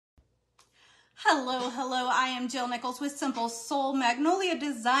Hello, I am Jill Nichols with Simple Soul Magnolia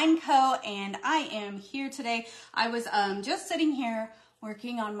Design Co. and I am here today. I was just sitting here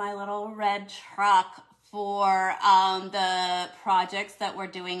working on my little red truck for the projects that we're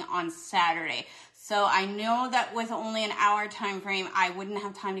doing on Saturday. So I know that with only an hour time frame, I wouldn't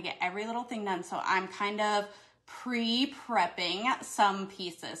have time to get every little thing done. So I'm kind of pre-prepping some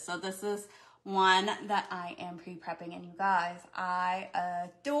pieces. So this is one that I am pre-prepping, and you guys, I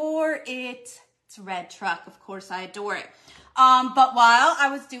adore it. It's a red truck, of course I adore it. But while I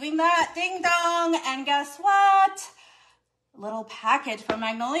was doing that, ding dong, and guess what? A little package from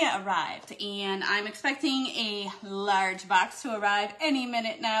Magnolia arrived, and I'm expecting a large box to arrive any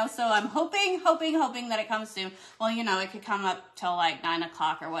minute now. So I'm hoping that it comes soon. Well, you know, it could come up till like 9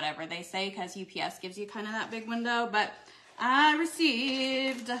 o'clock or whatever they say, because UPS gives you kind of that big window. But I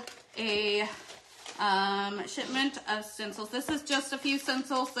received a shipment of stencils. This is just a few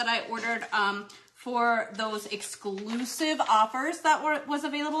stencils that I ordered for those exclusive offers that was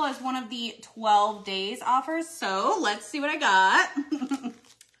available as one of the 12 days offers. So let's see what I got.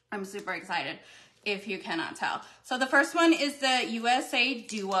 I'm super excited, if you cannot tell. So the first one is the USA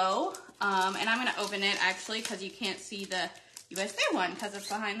Duo, and I'm gonna open it actually because you can't see the USA one because it's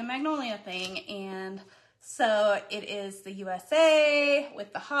behind the Magnolia thing. And so it is the USA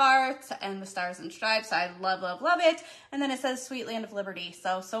with the hearts and the stars and stripes. I love it. And then it says Sweet Land of Liberty.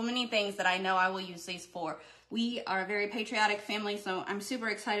 So many things that I know I will use these for. We are a very patriotic family, so I'm super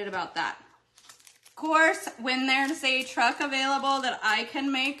excited about that. Of course, when there's a truck available that I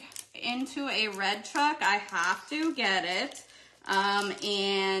can make into a red truck, I have to get it.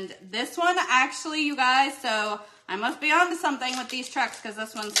 And this one actually, you guys, so I must be onto something with these trucks because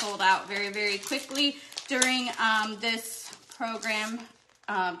this one sold out very quickly during this program,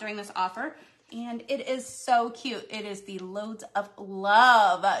 during this offer. And it is so cute. It is the Loads of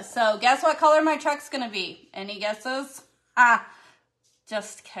Love. So guess what color my truck's gonna be? Any guesses?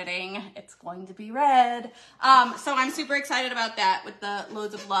 Just kidding. It's going to be red. So I'm super excited about that with the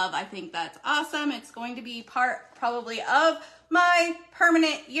Loads of Love. I think that's awesome. It's going to be part probably of my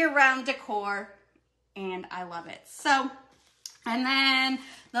permanent year-round decor, and I love it. So, and then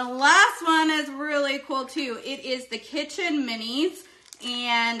the last one is really cool too. It is the kitchen minis.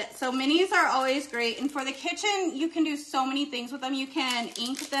 And so minis are always great. And for the kitchen, you can do so many things with them. You can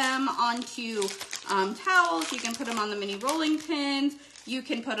ink them onto towels. You can put them on the mini rolling pins. You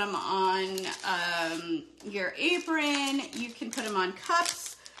can put them on your apron. You can put them on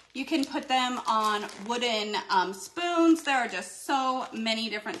cups. You can put them on wooden spoons. There are just so many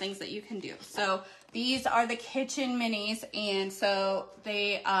different things that you can do. So these are the kitchen minis, and so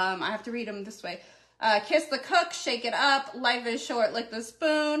they, I have to read them this way. Kiss the cook, shake it up, life is short, lick the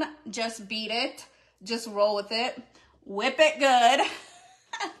spoon, just beat it, just roll with it, whip it good.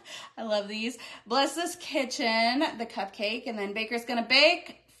 I love these. Bless this kitchen, the cupcake, and then baker's gonna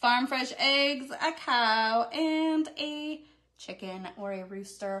bake, farm fresh eggs, a cow, and a chicken or a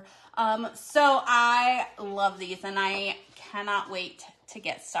rooster. So I love these, and I cannot wait to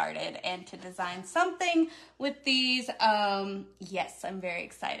get started and to design something with these. Yes, I'm very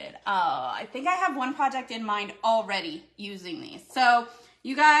excited. I think I have one project in mind already using these. So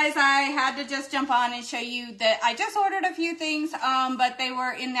you guys, I had to just jump on and show you that I just ordered a few things, but they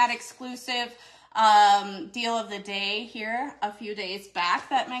were in that exclusive deal of the day here a few days back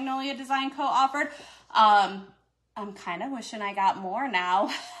that Magnolia Design Co. offered. I'm kind of wishing I got more now.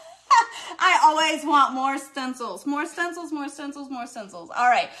 I always want more stencils. More stencils. All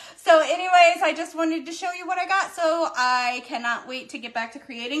right. So anyways, I just wanted to show you what I got. So I cannot wait to get back to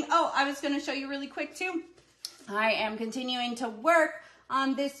creating. Oh, I was going to show you really quick too. I am continuing to work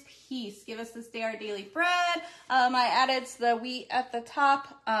on this piece. Give us this day our daily bread. I added the wheat at the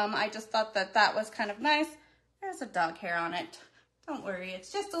top. I just thought that that was kind of nice. There's a dog hair on it. Don't worry,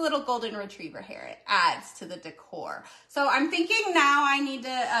 it's just a little golden retriever hair. It adds to the decor. So I'm thinking now I need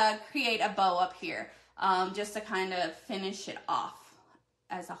to create a bow up here just to kind of finish it off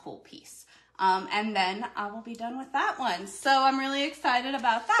as a whole piece. And then I will be done with that one. So I'm really excited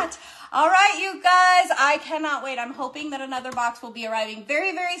about that. All right, you guys, I cannot wait. I'm hoping that another box will be arriving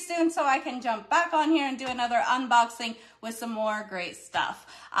very soon so I can jump back on here and do another unboxing with some more great stuff.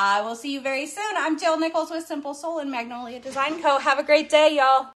 I will see you very soon. I'm Jill Nichols with Simple Soul and Magnolia Design Co. Have a great day, y'all.